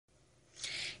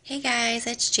Hey guys,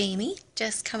 it's Jamie,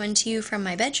 just coming to you from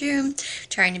my bedroom,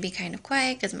 trying to be kind of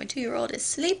quiet because my 2-year-old is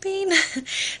sleeping.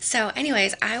 So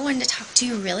anyways, I wanted to talk to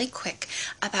you really quick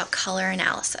about color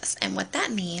analysis. And what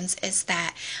that means is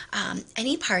that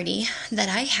any party that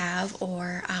I have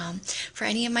or for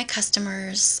any of my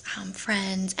customers,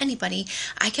 friends, anybody,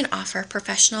 I can offer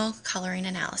professional coloring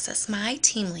analysis. My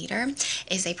team leader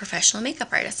is a professional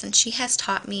makeup artist and she has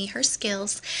taught me her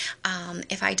skills.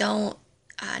 If I don't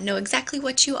know exactly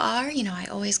what you are, I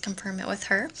always confirm it with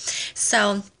her.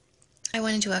 So I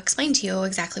wanted to explain to you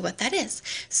exactly what that is.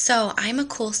 So I'm a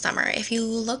Cool Summer. If you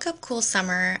look up Cool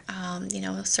Summer,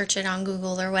 search it on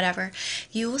Google or whatever,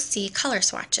 you will see color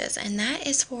swatches, and that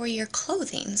is for your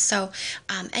clothing. So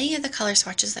any of the color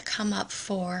swatches that come up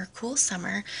for Cool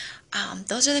Summer,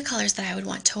 those are the colors that I would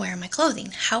want to wear in my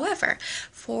clothing. However,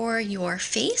 for your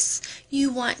face,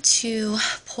 you want to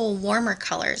pull warmer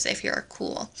colors if you're a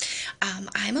cool.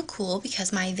 I'm a cool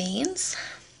because my veins,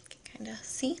 you can kind of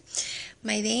see,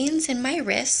 my veins in my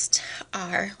wrist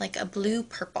are like a blue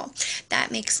purple.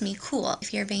 That makes me cool.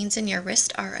 If your veins in your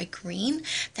wrist are a green,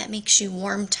 that makes you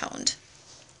warm toned.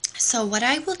 So what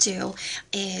I will do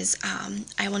is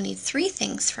I will need 3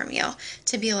 things from you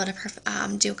to be able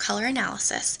to do color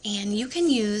analysis. And you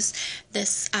can use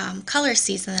this color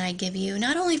season that I give you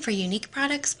not only for unique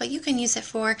products, but you can use it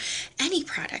for any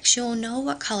products. You will know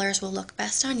what colors will look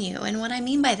best on you. And what I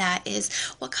mean by that is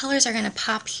what colors are going to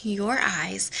pop your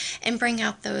eyes and bring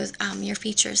out those your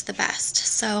features the best.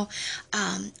 So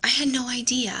I had no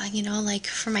idea, like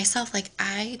for myself, like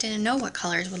I didn't know what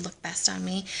colors would look best on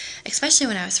me, especially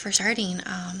when I was first starting,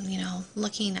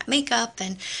 looking at makeup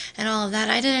and all of that.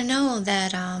 I didn't know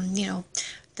that,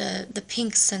 the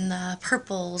pinks and the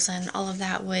purples and all of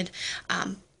that would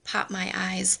pop my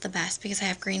eyes the best because I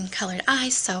have green colored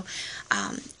eyes. So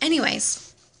anyways,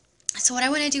 so what I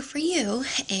want to do for you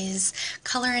is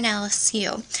color analysis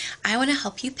you. I want to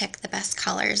help you pick the best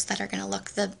colors that are going to look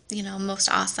the most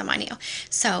awesome on you.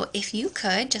 So if you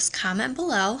could just comment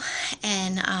below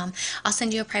and I'll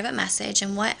send you a private message,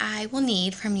 and what I will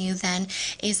need from you then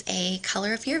is a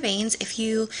color of your veins. If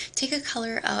you take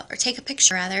a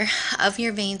picture rather of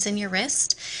your veins in your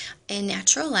wrist in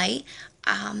natural light,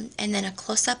 and then a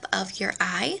close-up of your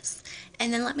eyes,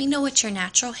 and then let me know what your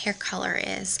natural hair color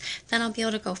is. Then I'll be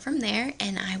able to go from there,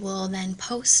 and I will then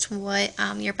post what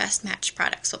your best match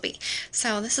products will be.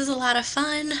 So this is a lot of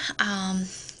fun.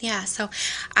 Yeah, so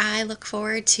I look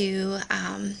forward to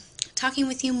talking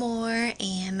with you more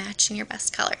and matching your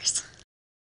best colors.